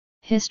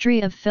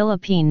History of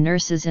Philippine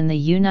nurses in the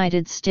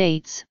United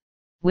States,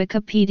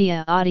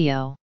 Wikipedia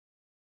audio.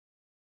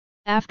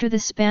 After the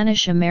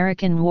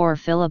Spanish-American War,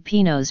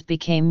 Filipinos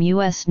became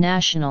U.S.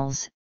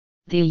 nationals.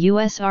 The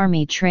U.S.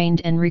 Army trained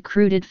and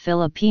recruited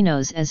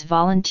Filipinos as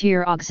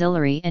volunteer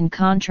auxiliary and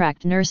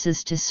contract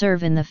nurses to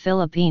serve in the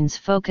Philippines,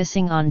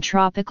 focusing on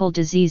tropical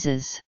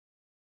diseases.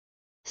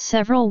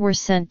 Several were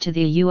sent to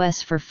the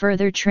U.S. for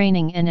further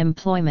training and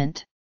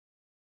employment.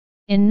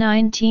 In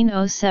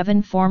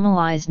 1907,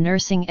 formalized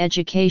nursing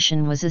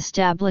education was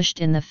established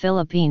in the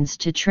Philippines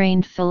to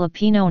train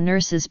Filipino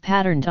nurses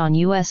patterned on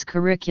U.S.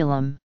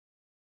 curriculum.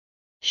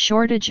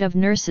 Shortage of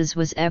nurses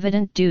was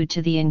evident due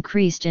to the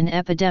increased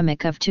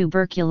epidemic of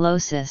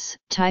tuberculosis,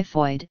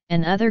 typhoid,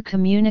 and other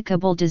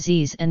communicable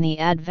disease and the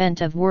advent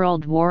of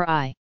World War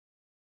I.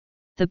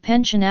 The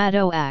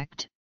Pensionado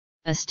Act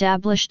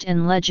established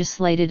and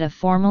legislated a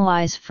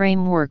formalized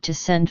framework to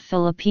send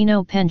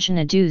Filipino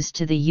pensionados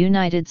to the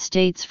United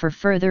States for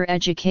further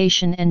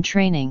education and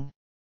training.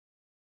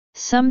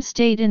 Some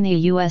stayed in the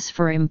U.S.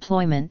 for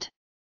employment.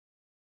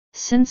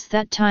 Since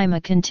that time, a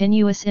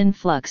continuous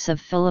influx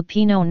of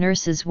Filipino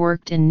nurses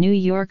worked in New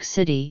York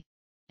City,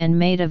 and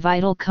made a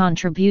vital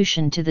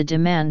contribution to the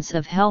demands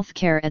of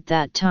healthcare at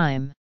that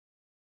time.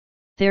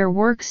 Their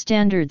work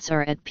standards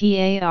are at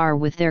par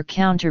with their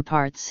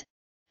counterparts,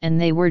 and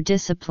they were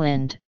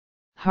disciplined,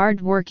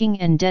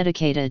 hard-working and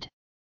dedicated.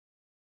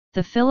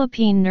 The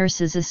Philippine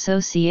Nurses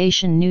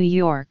Association New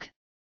York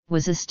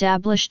was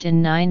established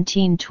in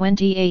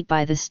 1928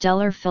 by the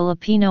stellar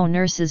Filipino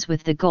nurses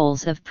with the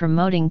goals of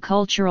promoting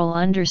cultural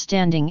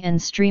understanding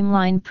and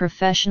streamline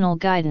professional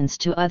guidance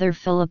to other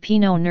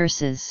Filipino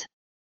nurses.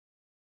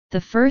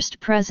 The first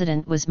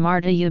president was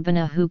Marta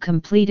Ubina, who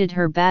completed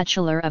her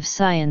Bachelor of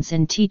Science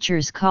in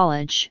Teachers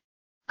College,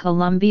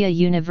 Columbia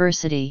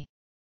University.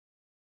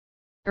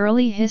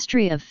 Early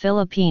history of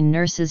Philippine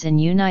nurses in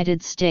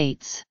United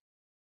States.